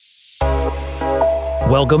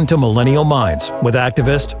Welcome to Millennial Minds with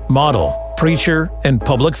activist, model, preacher, and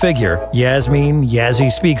public figure Yasmin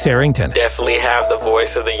Yazzie Speaks Arrington. Definitely have the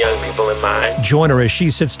voice of the young people in mind. Join her as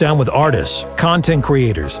she sits down with artists, content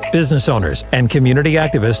creators, business owners, and community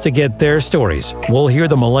activists to get their stories. We'll hear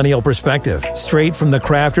the millennial perspective, straight from the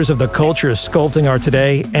crafters of the culture sculpting our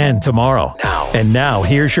today and tomorrow. And now,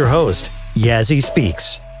 here's your host, Yazzie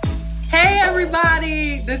Speaks. Hey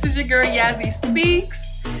everybody, this is your girl Yazzie Speaks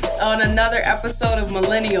on another episode of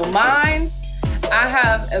Millennial Minds. I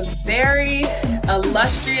have a very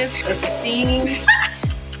illustrious, esteemed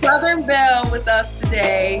Southern belle with us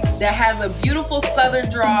today that has a beautiful Southern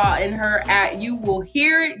draw in her. You will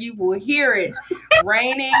hear it.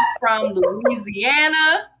 Reigning from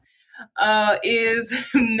Louisiana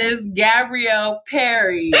is Miss Gabrielle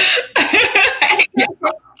Perry.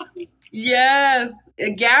 Yes,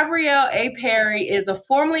 Gabrielle A. Perry is a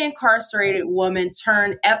formerly incarcerated woman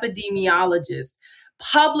turned epidemiologist,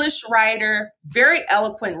 published writer, very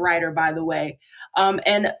eloquent writer, by the way,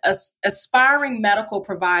 and aspiring medical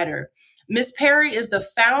provider. Ms. Perry is the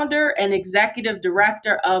founder and executive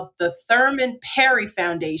director of the Thurman Perry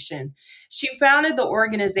Foundation. She founded the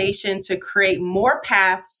organization to create more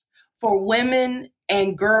paths for women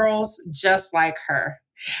and girls just like her.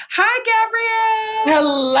 Hi, Gabrielle.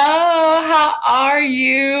 Hello. How are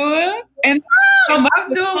you? And I'm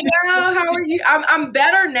doing well. How are you? I'm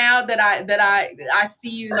better now that I see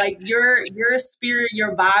you. Like your spirit,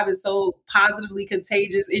 your vibe is so positively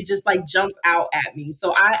contagious. It just like jumps out at me.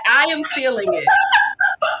 So I am feeling it.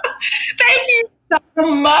 Thank you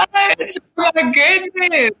so much. Oh my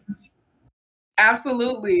goodness.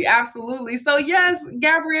 Absolutely. So yes,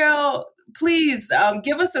 Gabrielle, please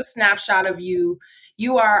give us a snapshot of you.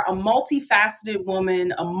 You are a multifaceted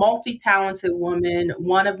woman, a multi-talented woman,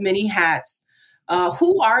 one of many hats.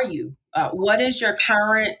 Who are you? What is your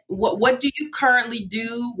what do you currently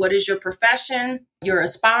do? What is your profession, your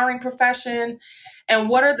aspiring profession? And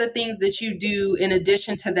what are the things that you do in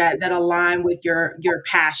addition to that align with your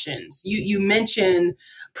passions? You mentioned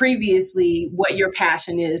previously what your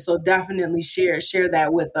passion is, so definitely share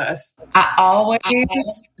that with us. I always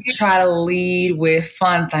try to lead with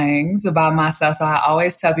fun things about myself. So I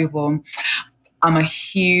always tell people I'm a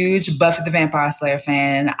huge Buffy the Vampire Slayer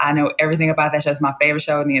fan. I know everything about that show. It's my favorite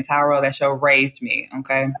show in the entire world. That show raised me,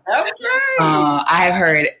 okay? I have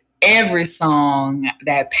heard every song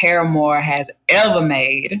that Paramore has ever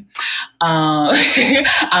made.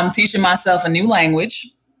 I'm teaching myself a new language.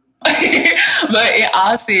 But in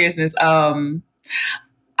all seriousness, I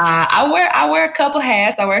wear a couple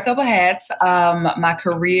hats. My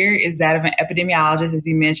career is that of an epidemiologist, as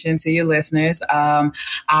you mentioned to your listeners.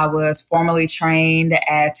 I was formerly trained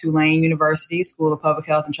at Tulane University School of Public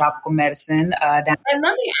Health and Tropical Medicine. And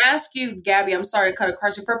let me ask you, Gabby, I'm sorry to cut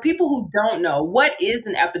across you. For people who don't know, what is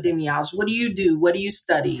an epidemiologist? What do you do? What do you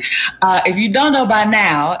study? If you don't know by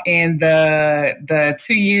now, in the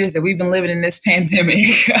 2 years that we've been living in this pandemic,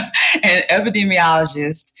 an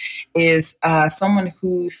epidemiologist is someone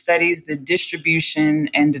who studies the distribution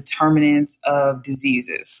and determinants of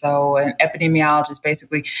diseases. So an epidemiologist,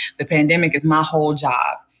 basically, the pandemic is my whole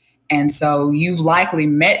job. And so you've likely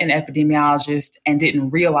met an epidemiologist and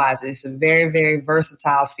didn't realize it. It's a very, very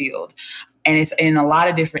versatile field. And it's in a lot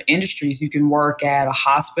of different industries. You can work at a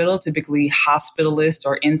hospital, typically hospitalists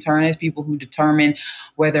or internists, people who determine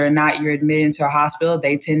whether or not you're admitted into a hospital.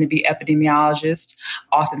 They tend to be epidemiologists.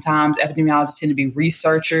 Oftentimes, epidemiologists tend to be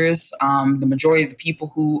researchers. The majority of the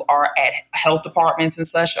people who are at health departments and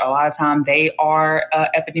such, a lot of time they are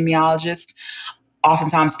epidemiologists.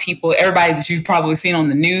 Oftentimes everybody that you've probably seen on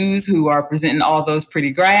the news who are presenting all those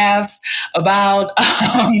pretty graphs about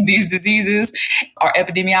these diseases are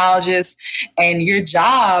epidemiologists. And your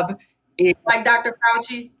job is... Like Dr.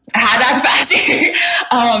 Fauci? Hi, Dr.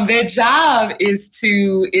 Fauci. Their job is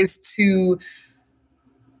to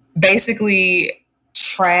basically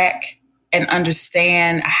track and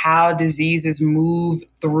understand how diseases move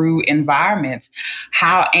through environments,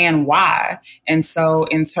 how and why. And so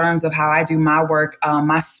in terms of how I do my work,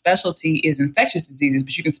 my specialty is infectious diseases,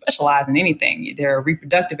 but you can specialize in anything. There are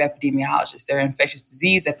reproductive epidemiologists, there are infectious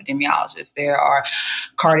disease epidemiologists, there are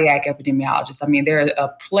cardiac epidemiologists. I mean, there are a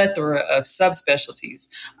plethora of subspecialties.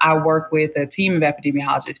 I work with a team of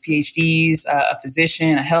epidemiologists, PhDs, a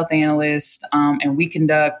physician, a health analyst, and we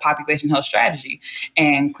conduct population health strategy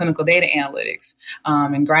and clinical data analytics.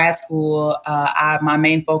 In grad school, my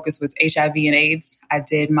main focus was HIV and AIDS. I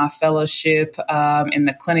did my fellowship in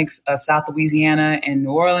the clinics of South Louisiana and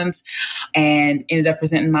New Orleans and ended up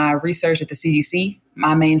presenting my research at the CDC.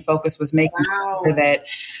 My main focus was making sure that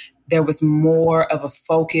there was more of a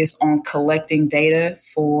focus on collecting data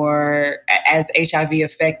as HIV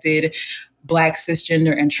affected Black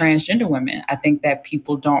cisgender and transgender women. I think that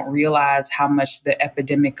people don't realize how much the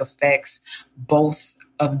epidemic affects both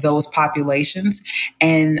of those populations.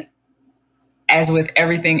 And as with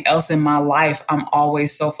everything else in my life, I'm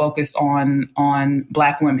always so focused on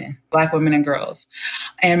Black women and girls.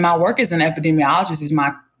 And my work as an epidemiologist is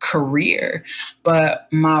my career, but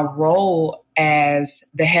my role as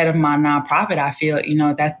the head of my nonprofit, I feel,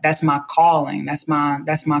 that's my calling. That's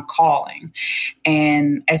my calling.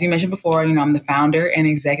 And as you mentioned before, I'm the founder and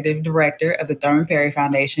executive director of the Thurman Perry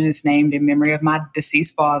Foundation. It's named in memory of my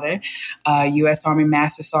deceased father, U.S. Army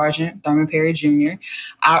Master Sergeant Thurman Perry Jr.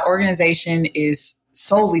 Our organization is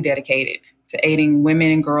solely dedicated to aiding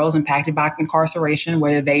women and girls impacted by incarceration,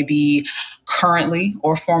 whether they be currently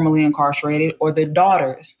or formerly incarcerated, or the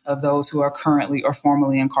daughters of those who are currently or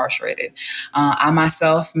formerly incarcerated. I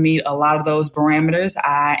myself meet a lot of those parameters.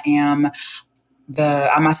 I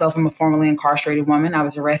myself am a formerly incarcerated woman. I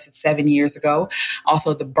was arrested 7 years ago.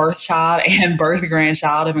 Also the birth child and birth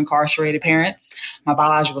grandchild of incarcerated parents. My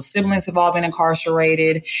biological siblings have all been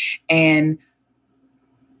incarcerated. And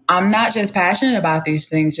I'm not just passionate about these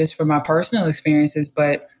things just for my personal experiences,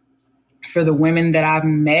 but for the women that I've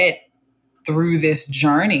met through this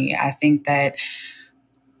journey. I think that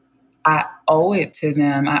I owe it to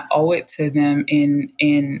them. I owe it to them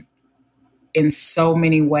in so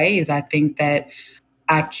many ways. I think that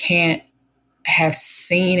I can't have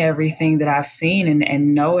seen everything that I've seen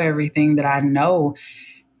and know everything that I know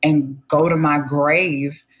and go to my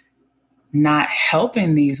grave not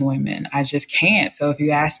helping these women. I just can't. So if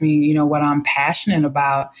you ask me, what I'm passionate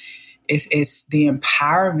about, it's the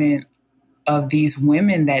empowerment of these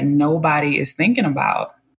women that nobody is thinking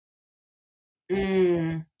about.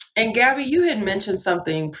 And Gabby, you had mentioned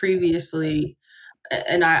something previously,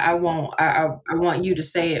 and I want you to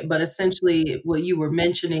say it, but essentially what you were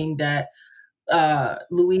mentioning, that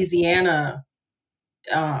Louisiana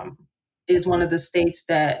is one of the states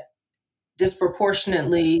that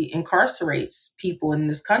disproportionately incarcerates people in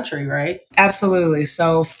this country, right? Absolutely.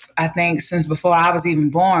 So I think since before I was even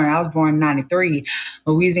born, I was born in 93,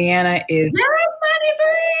 Louisiana is... Yes,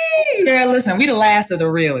 93! Girl, listen, we the last of the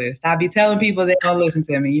realists. I be telling people they don't listen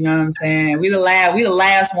to me, you know what I'm saying? We the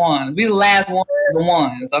last ones. We the last ones of the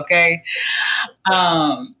ones, okay?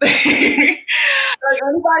 Like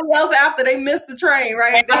everybody else after they missed the train,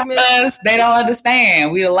 right? They don't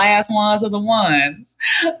understand. We the last ones of the ones.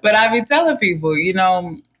 But I be telling people,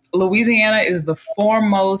 Louisiana is the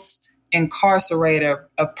foremost incarcerator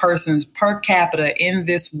of persons per capita in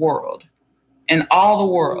this world, in all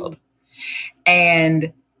the world.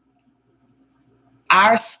 And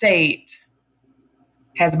our state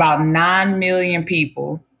has about 9 million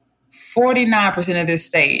people. 49% of this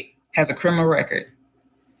state has a criminal record.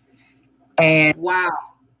 And wow,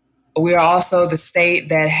 we are also the state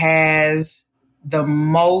that has the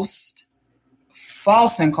most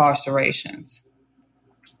false incarcerations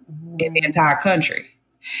in the entire country.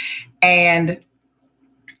 And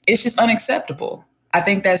it's just unacceptable. I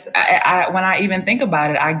think that's, when I even think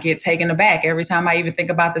about it, I get taken aback every time I even think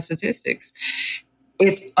about the statistics.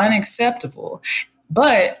 It's unacceptable.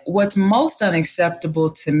 But what's most unacceptable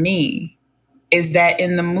to me is that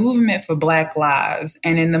in the movement for Black lives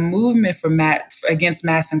and in the movement against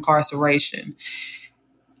mass incarceration,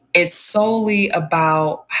 it's solely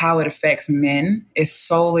about how it affects men. It's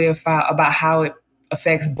solely about how it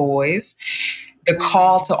affects boys. The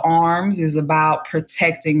call to arms is about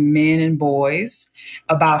protecting men and boys,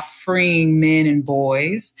 about freeing men and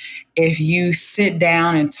boys. If you sit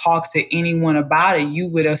down and talk to anyone about it, you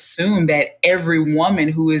would assume that every woman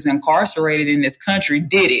who is incarcerated in this country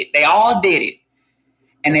did it. They all did it.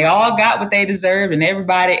 And they all got what they deserved. And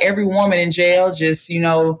every woman in jail just,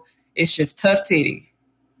 it's just tough titty.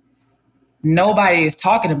 Nobody is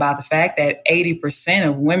talking about the fact that 80%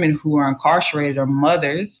 of women who are incarcerated are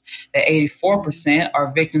mothers, that 84%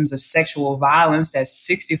 are victims of sexual violence, that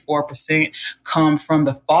 64% come from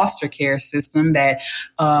the foster care system, that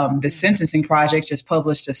the Sentencing Project just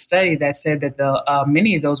published a study that said that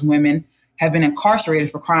many of those women have been incarcerated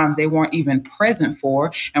for crimes they weren't even present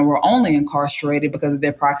for and were only incarcerated because of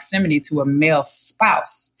their proximity to a male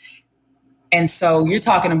spouse. And so you're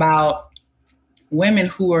talking about women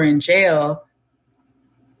who are in jail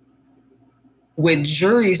with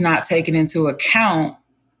juries not taking into account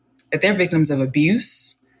that they're victims of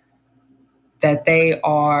abuse, that they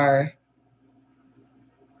are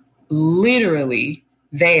literally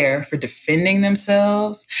there for defending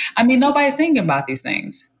themselves. I mean, nobody's thinking about these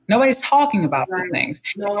things. Nobody's talking about Right. these things.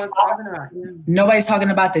 No one's talking about it. Yeah. Nobody's talking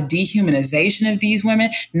about the dehumanization of these women.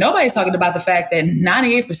 Nobody's talking about the fact that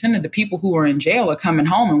 98% of the people who are in jail are coming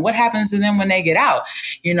home, and what happens to them when they get out.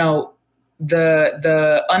 You know,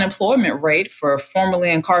 the unemployment rate for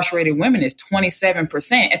formerly incarcerated women is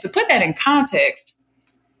 27%. And to put that in context,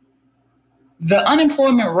 the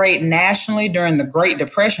unemployment rate nationally during the Great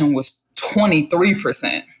Depression was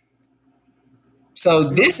 23%. So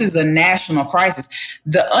this is a national crisis.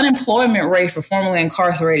 The unemployment rate for formerly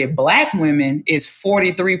incarcerated Black women is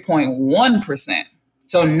 43.1%.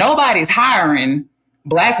 So nobody's hiring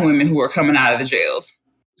Black women who are coming out of the jails.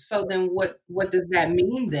 So then what does that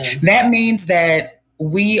mean then? That means that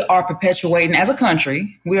we are perpetuating, as a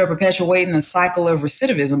country, we are perpetuating a cycle of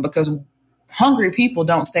recidivism, because hungry people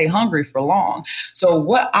don't stay hungry for long. So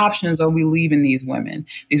what options are we leaving these women?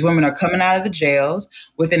 These women are coming out of the jails.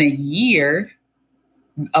 Within a year,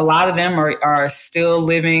 a lot of them are still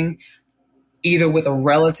living either with a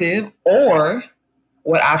relative, or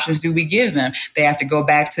what options do we give them? They have to go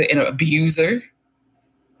back to an abuser.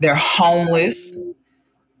 They're homeless.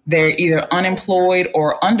 They're either unemployed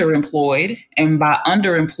or underemployed. And by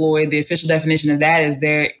underemployed, the official definition of that is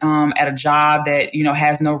they're at a job that, you know,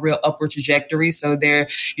 has no real upward trajectory. So they're,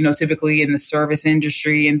 you know, typically in the service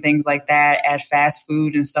industry and things like that, at fast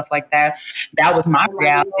food and stuff like that. That was my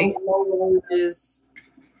reality.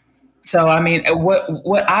 So, I mean,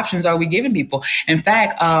 what options are we giving people? In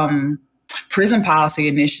fact, Prison Policy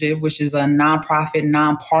Initiative, which is a nonprofit,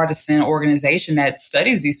 nonpartisan organization that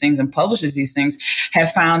studies these things and publishes these things,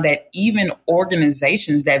 have found that even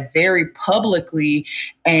organizations that very publicly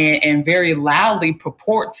and very loudly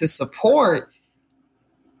purport to support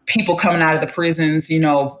people coming out of the prisons, you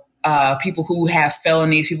know, people who have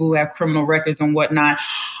felonies, people who have criminal records and whatnot,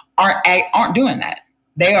 aren't doing that.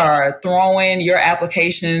 They are throwing your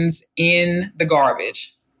applications in the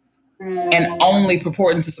garbage and only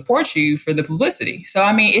purporting to support you for the publicity. So,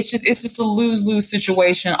 I mean, it's just a lose-lose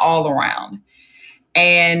situation all around.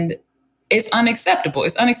 And it's unacceptable.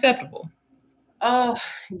 It's unacceptable. Oh,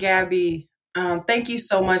 Gabby, thank you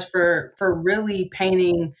so much for really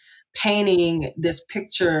painting this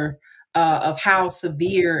picture of how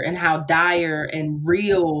severe and how dire and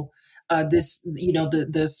real this, you know,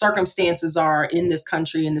 the circumstances are in this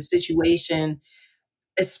country and the situation,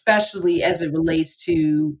 especially as it relates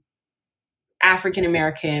to African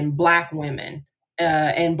American Black women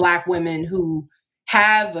and Black women who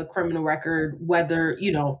have a criminal record, whether,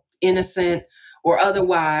 you know, innocent or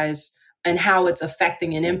otherwise, and how it's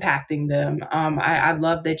affecting and impacting them. I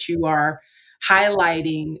love that you are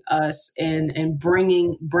highlighting us and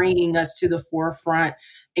bringing us to the forefront,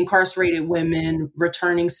 incarcerated women,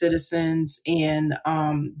 returning citizens, and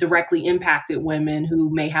directly impacted women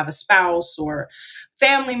who may have a spouse or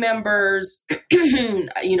family members.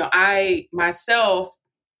 You know, I myself,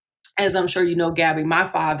 as I'm sure you know, Gabby, my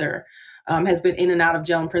father has been in and out of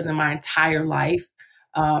jail and prison my entire life.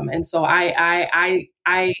 And so I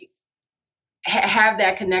have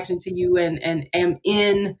that connection to you and am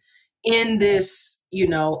in this, you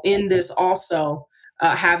know, in this also,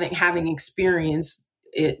 having experienced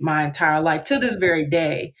it my entire life to this very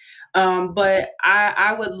day. But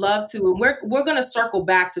I would love to, and we're going to circle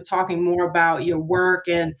back to talking more about your work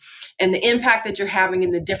and the impact that you're having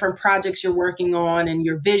in the different projects you're working on and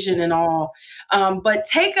your vision and all. But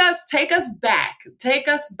take us back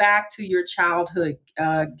to your childhood,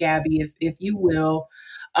 Gabby, if you will.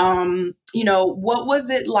 You know, what was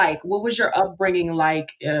it like? What was your upbringing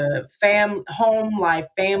like? Home life,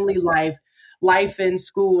 family life, life in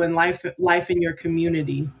school, and life in your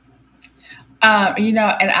community. You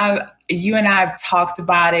know, and you and I have talked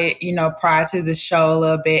about it, you know, prior to the show a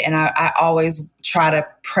little bit, and I always try to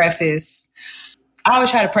preface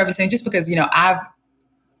things, just because, you know,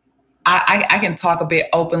 I can talk a bit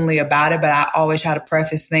openly about it, but I always try to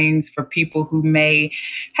preface things for people who may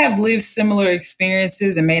have lived similar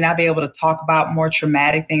experiences and may not be able to talk about more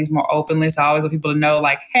traumatic things more openly. So I always want people to know,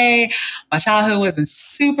 like, hey, my childhood wasn't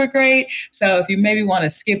super great. So if you maybe want to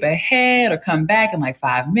skip ahead or come back in like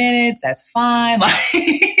 5 minutes, that's fine. Like,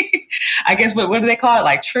 I guess, what do they call it?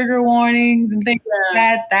 Like trigger warnings and things like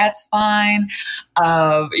that. That's fine.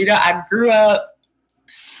 You know, I grew up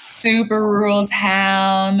super rural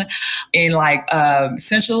town in like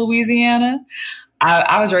central Louisiana.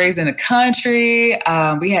 I was raised in the country.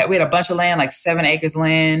 We had a bunch of land, like 7 acres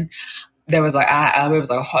land. There was like there was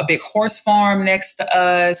a big horse farm next to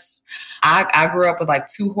us. I grew up with like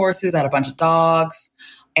 2 horses. I had a bunch of dogs,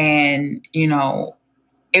 and you know,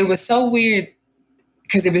 it was so weird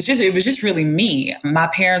because it was just really me. My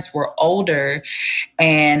parents were older,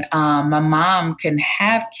 and my mom couldn't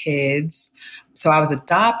have kids. So I was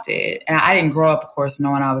adopted, and I didn't grow up, of course,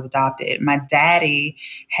 knowing I was adopted. My daddy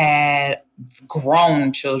had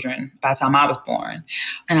grown children by the time I was born,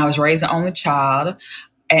 and I was raised an only child.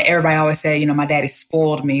 And everybody always say, you know, my daddy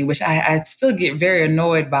spoiled me, which I still get very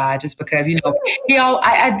annoyed by, just because, you know,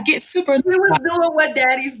 I get super annoyed. He was doing what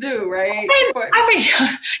daddies do, right?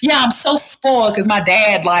 Yeah, I'm so spoiled because my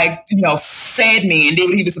dad, like, you know, fed me and did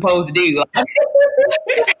what he was supposed to do. I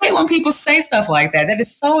just hate when people say stuff like that. That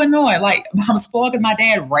is so annoying. Like, I'm spoiled because my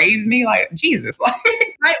dad raised me. Like, Jesus. Like,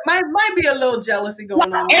 might be a little jealousy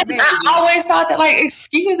going on. And I always thought that, like,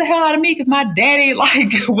 excuse the hell out of me because my daddy,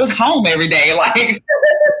 like, was home every day. Like,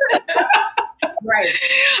 right.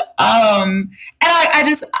 And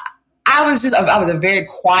I was a very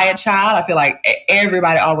quiet child. I feel like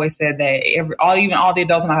everybody always said that. Even all the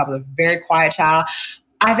adults in my house was a very quiet child.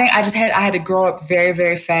 I think I had to grow up very,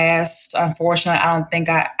 very fast. Unfortunately, I don't think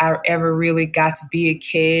I ever really got to be a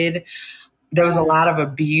kid. There was a lot of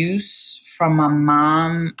abuse from my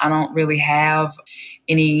mom. I don't really have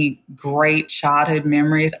any great childhood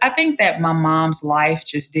memories. I think that my mom's life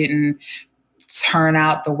just didn't turn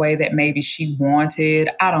out the way that maybe she wanted.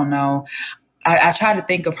 I don't know. I try to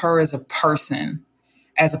think of her as a person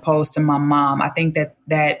as opposed to my mom. I think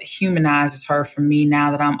that humanizes her for me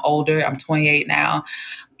now that I'm older. I'm 28 now.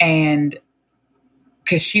 And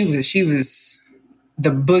because she was the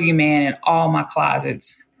boogeyman in all my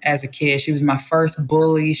closets as a kid. She was my first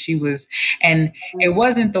bully. And it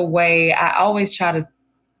wasn't the way I always try to,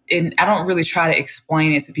 and I don't really try to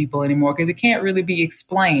explain it to people anymore because it can't really be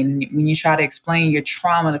explained. When you try to explain your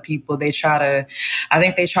trauma to people, I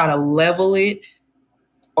think they try to level it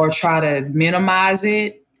or try to minimize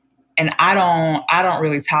it. And I don't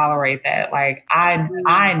really tolerate that. Like,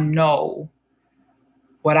 I know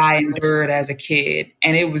what I endured as a kid,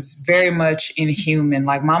 and it was very much inhuman.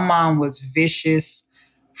 Like, my mom was vicious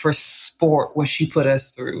for sport, what she put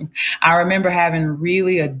us through. I remember having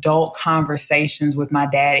really adult conversations with my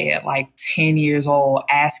daddy at like 10 years old,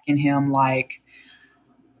 asking him like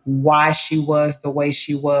why she was the way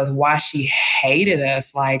she was, why she hated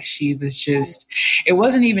us. Like, she was just, it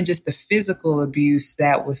wasn't even just the physical abuse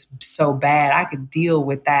that was so bad. I could deal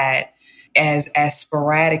with that as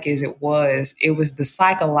sporadic as it was. It was the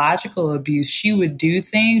psychological abuse. She would do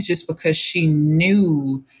things just because she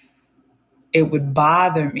knew it would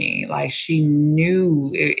bother me. Like, she knew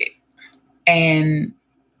it, and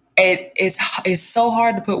it's so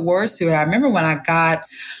hard to put words to it. I remember when I got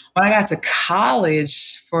to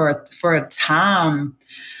college for a time,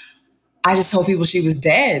 I just told people she was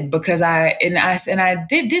dead because I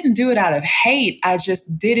didn't do it out of hate. I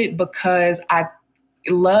just did it because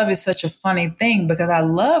love is such a funny thing, because I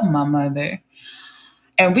love my mother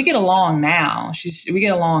and we get along now. We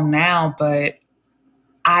get along now, but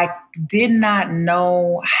I did not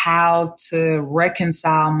know how to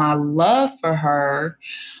reconcile my love for her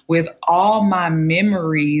with all my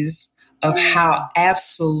memories of how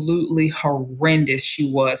absolutely horrendous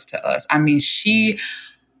she was to us. I mean, she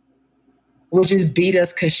would just beat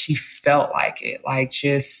us because she felt like it. Like,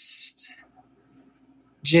 just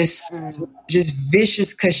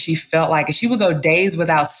vicious because she felt like it. She would go days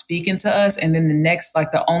without speaking to us, and then the next,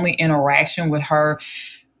 like, the only interaction with her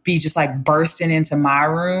be just like bursting into my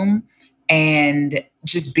room and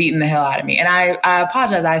just beating the hell out of me. And I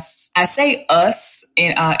apologize. I say us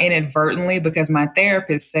inadvertently because my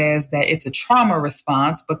therapist says that it's a trauma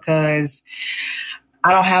response, because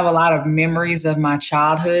I don't have a lot of memories of my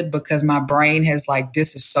childhood because my brain has like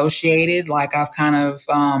disassociated. Like, I've kind of,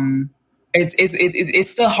 it's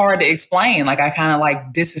still hard to explain. Like, I kind of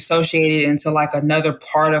like disassociated into like another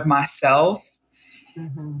part of myself.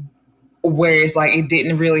 Mm-hmm. Where it's like, it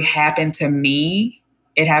didn't really happen to me.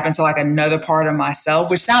 It happened to like another part of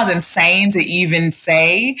myself, which sounds insane to even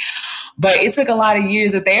say, but it took a lot of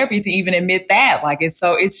years of therapy to even admit that. Like, it's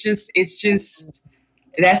just,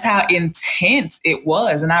 that's how intense it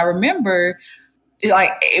was. And I remember,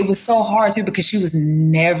 like, it was so hard too, because she was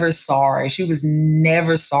never sorry. She was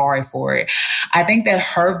never sorry for it. I think that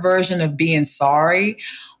her version of being sorry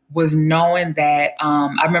was knowing that,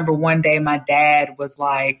 I remember one day my dad was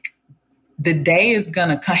like, the day is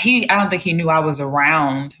gonna come. I don't think he knew I was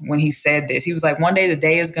around when he said this. He was like, one day the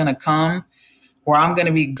day is gonna come where I'm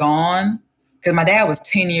gonna be gone. Because my dad was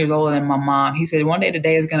 10 years older than my mom. He said, one day the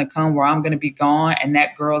day is gonna come where I'm gonna be gone, and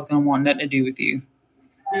that girl's gonna want nothing to do with you.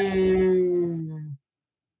 And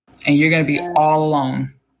you're gonna be all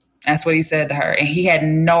alone. That's what he said to her. And he had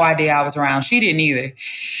no idea I was around. She didn't either.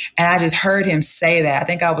 And I just heard him say that. I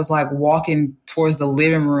think I was like walking towards the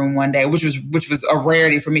living room one day, which was a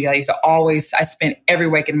rarity for me. I spent every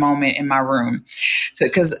waking moment in my room.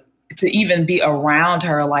 Because to even be around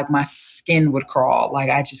her, like, my skin would crawl. Like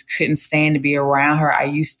I just couldn't stand to be around her. I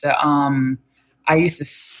used to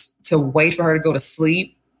wait for her to go to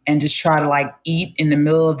sleep and just try to like eat in the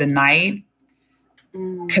middle of the night.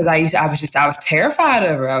 Because I was terrified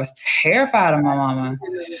of her. I was terrified of my mama.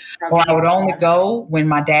 Well, I would only go when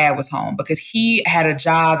my dad was home because he had a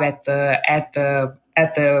job at the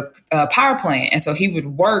power plant, and so he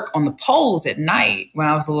would work on the poles at night when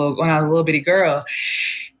I was a little bitty girl,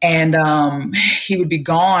 and he would be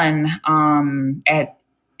gone at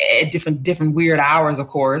different weird hours, of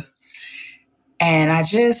course, and I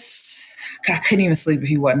couldn't even sleep if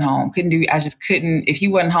he wasn't home. If he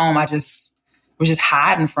wasn't home, I just was just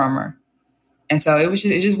hiding from her. And so it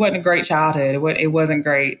just wasn't a great childhood. It wasn't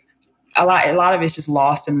great. A lot of it's just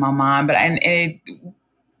lost in my mind, but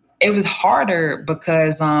it was harder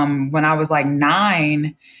because when I was like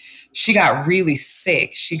 9, she got really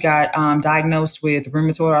sick. She got diagnosed with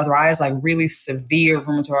rheumatoid arthritis, like really severe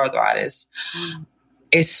rheumatoid arthritis.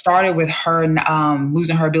 It started with her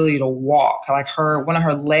losing her ability to walk. Like one of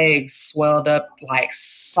her legs swelled up like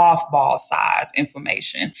softball size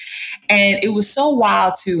inflammation. And it was so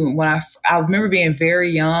wild too. When I remember being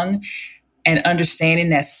very young and understanding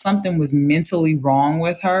that something was mentally wrong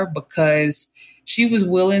with her because she was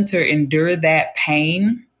willing to endure that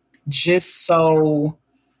pain just so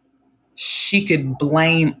she could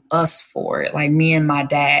blame us for it, like me and my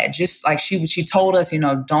dad. Just like she told us,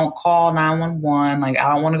 don't call 911. Like,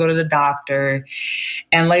 I don't want to go to the doctor.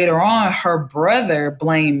 And later on, her brother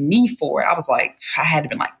blamed me for it. I was like, I had to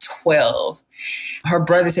be like 12. Her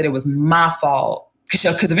brother said it was my fault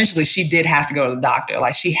because eventually she did have to go to the doctor.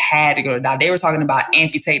 Like, she had to go to the doctor. They were talking about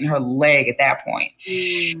amputating her leg at that point.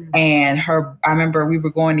 And I remember we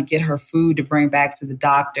were going to get her food to bring back to the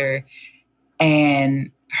doctor,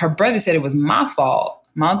 and her brother said it was my fault.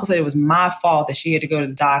 My uncle said it was my fault that she had to go to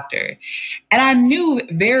the doctor. And I knew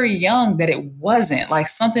very young that it wasn't. Like,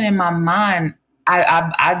 something in my mind,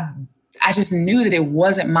 I just knew that it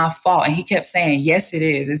wasn't my fault. And he kept saying, yes, it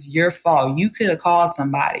is. It's your fault. You could have called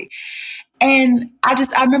somebody. And I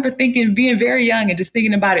remember being very young and just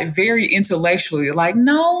thinking about it very intellectually. Like,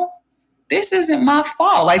 no, this isn't my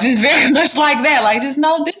fault. Like, just very much like that. Like, just,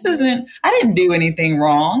 no, I didn't do anything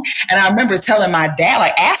wrong. And I remember telling my dad,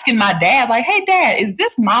 like asking my dad, like, hey, Dad, is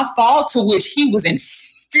this my fault? To which he was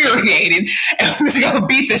infuriated and was going to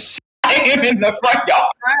beat the shit out of him in the front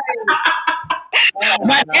yard.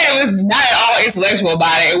 My dad was not at all intellectual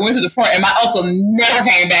about it. It went to the front, and my uncle never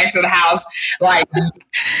came back to the house. Like,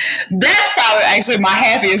 that's probably actually my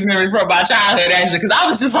happiest memory from my childhood, actually, because I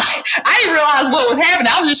was just like, I didn't realize what was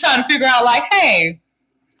happening. I was just trying to figure out, like, hey,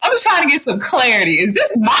 I'm just trying to get some clarity. Is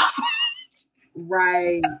this my fault?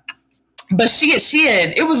 Right. But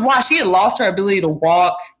it was why she had lost her ability to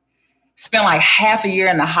walk, spent like half a year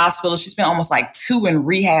in the hospital. She spent almost like 2 in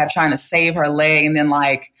rehab trying to save her leg. And then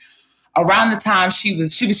like around the time she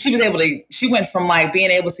went from like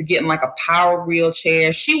being able to get in like a power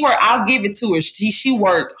wheelchair. I'll give it to her. She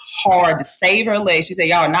worked hard to save her leg. She said,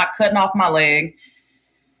 y'all are not cutting off my leg.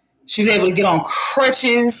 She was able to get on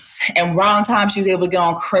crutches, and around the time she was able to get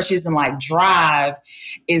on crutches and like drive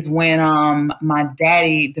is when my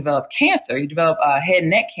daddy developed cancer. He developed head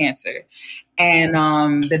and neck cancer. And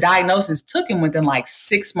the diagnosis took him within like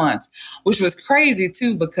 6 months, which was crazy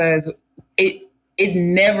too, because it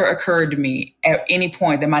never occurred to me at any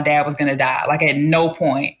point that my dad was going to die. Like, at no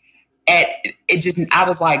point. I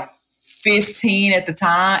was like 15 at the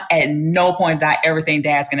time. At no point did I ever think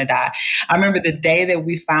Dad's going to die. I remember the day that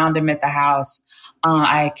we found him at the house,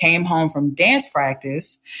 I came home from dance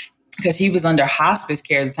practice because he was under hospice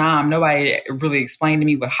care at the time. Nobody really explained to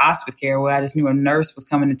me what hospice care was. I just knew a nurse was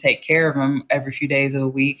coming to take care of him every few days of the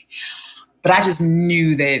week. But I just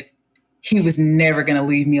knew that he was never going to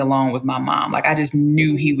leave me alone with my mom. Like, I just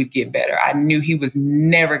knew he would get better. I knew he was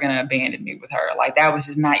never going to abandon me with her. Like, that was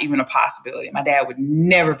just not even a possibility. My dad would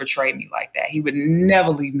never betray me like that. He would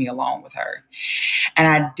never leave me alone with her. And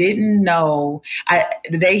I didn't know,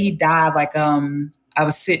 the day he died, like, I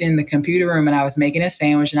was sitting in the computer room and I was making a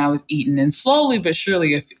sandwich and I was eating. And slowly but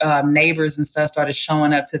surely, neighbors and stuff started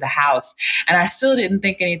showing up to the house. And I still didn't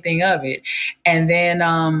think anything of it. And then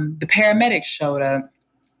the paramedics showed up.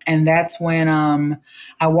 And that's when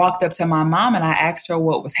I walked up to my mom and I asked her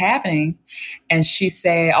what was happening. And she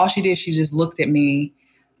said, all she did, she just looked at me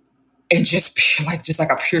and just like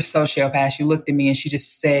a pure sociopath. She looked at me and she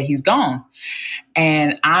just said, he's gone.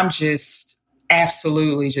 And I'm just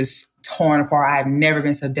absolutely just torn apart. I've never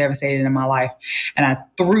been so devastated in my life. And I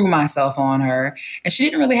threw myself on her. And she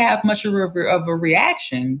didn't really have much of a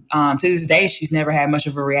reaction. To this day, she's never had much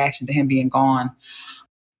of a reaction to him being gone.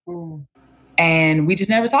 And we just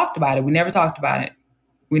never talked about it. We never talked about it.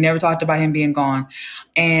 We never talked about him being gone.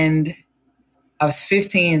 And I was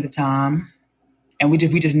 15 at the time, and we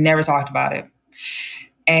just never talked about it.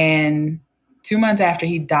 And 2 months after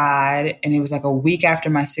he died, and it was like a week after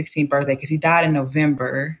my 16th birthday, because he died in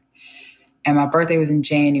November, and my birthday was in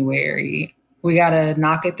January. We got a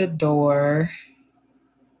knock at the door,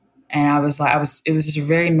 and it was just a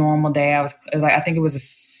very normal day. I think it was a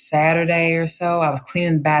Saturday or so. I was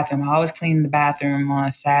cleaning the bathroom. I always clean the bathroom on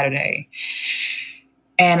a Saturday.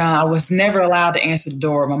 And I was never allowed to answer the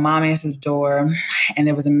door. My mom answered the door, and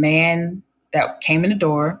there was a man that came in the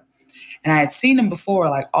door, and I had seen him before,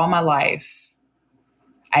 like all my life.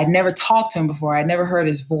 I had never talked to him before. I'd never heard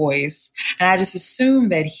his voice. And I just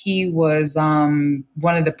assumed that he was one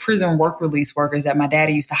of the prison work release workers that my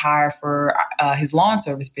daddy used to hire for his lawn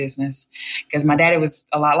service business. Because my daddy was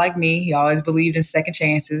a lot like me. He always believed in second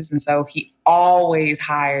chances. And so he always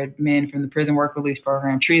hired men from the prison work release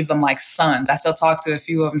program, treated them like sons. I still talk to a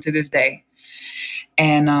few of them to this day.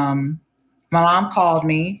 And my mom called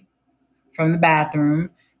me from the bathroom,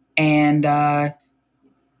 and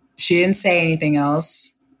she didn't say anything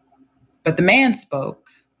else. But the man spoke,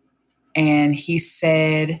 and he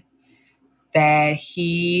said that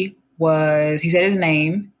he said his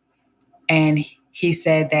name, and he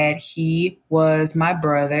said that he was my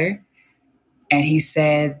brother, and he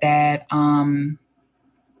said that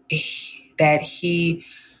he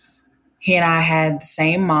and I had the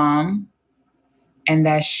same mom, and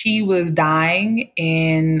that she was dying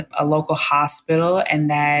in a local hospital,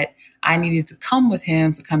 and that I needed to come with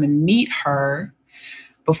him to come and meet her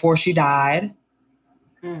before she died.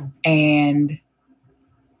 And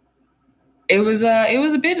it was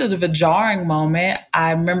a bit of a jarring moment.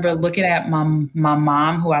 I remember looking at my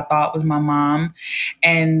mom, who I thought was my mom,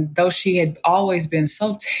 and though she had always been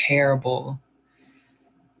so terrible,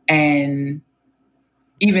 and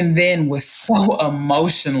even then was so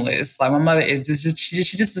emotionless. Like, my mother she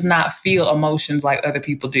just does not feel emotions like other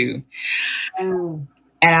people do. And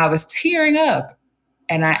I was tearing up,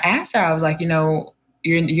 and I asked her, I was like,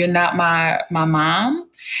 you're not my mom?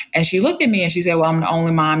 And she looked at me and she said, well, I'm the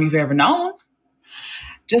only mom you've ever known.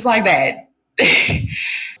 Just like that.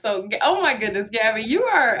 So, oh my goodness, Gabby, you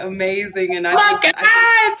are amazing. And thank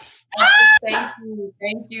you.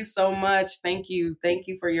 Thank you so much. Thank you. Thank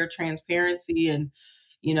you for your transparency and,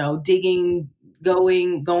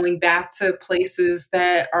 going back to places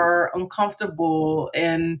that are uncomfortable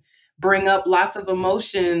and bring up lots of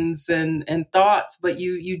emotions and thoughts, but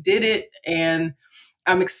you did it. And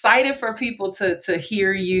I'm excited for people to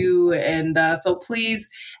hear you. And so please,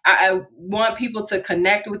 I want people to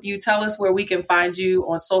connect with you. Tell us where we can find you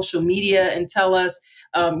on social media, and tell us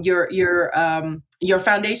your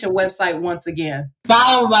foundation website once again.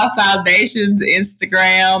 Follow my foundation's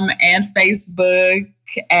Instagram and Facebook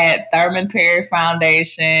at Thurman Perry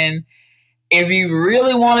Foundation. If you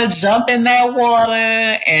really want to jump in that water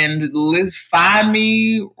and find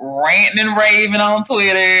me ranting and raving on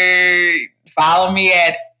Twitter, follow me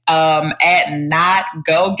at Not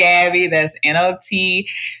Go Gabby. That's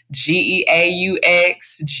NOTGEAUXGABBY.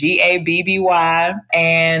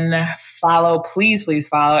 And please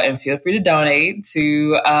follow, and feel free to donate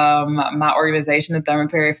to my organization, the Thurman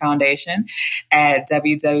Perry Foundation, at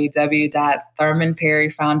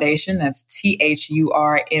www.thurmanperryfoundation. That's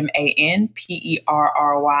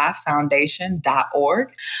THURMANPERRY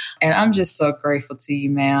Foundation.org. And I'm just so grateful to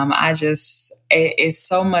you, ma'am. It's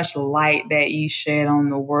so much light that you shed on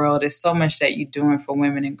the world. It's so much that you're doing for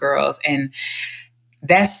women and girls. And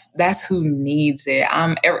that's who needs it.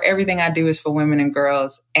 Everything I do is for women and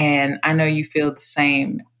girls, and I know you feel the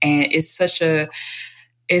same. And it's such a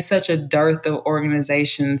dearth of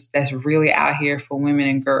organizations that's really out here for women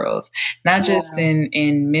and girls, not just in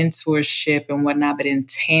mentorship and whatnot, but in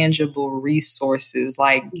tangible resources.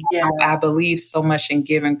 Like, I believe so much in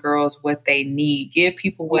giving girls what they need. Give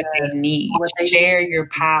people what they need. Share your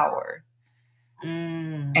power.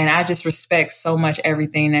 And I just respect so much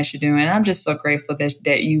everything that you're doing. And I'm just so grateful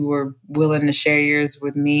that you were willing to share yours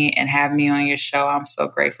with me and have me on your show. I'm so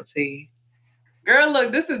grateful to you. Girl,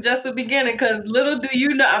 look, this is just the beginning, because little do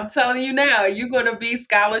you know, I'm telling you now, you're going to be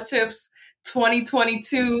Scholarship's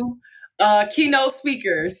 2022 keynote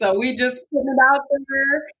speaker. So we just put it out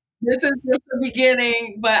there. This is just the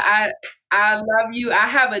beginning, but I love you. I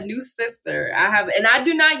have a new sister. And I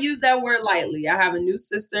do not use that word lightly. I have a new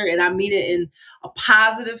sister, and I mean it in a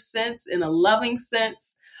positive sense, in a loving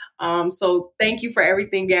sense. So thank you for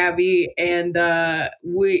everything, Gabby. And I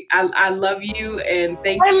love you, and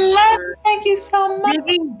thank you so much.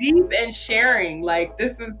 Digging deep and sharing. Like,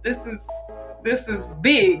 this is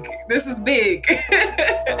big. This is big.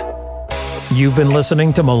 You've been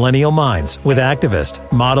listening to Millennial Minds with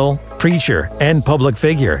activist, model, preacher, and public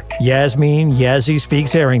figure, Yasmeen Yazzie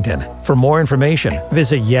Speaks Arrington. For more information,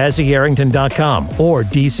 visit YazzieArrington.com or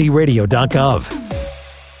dcradio.gov.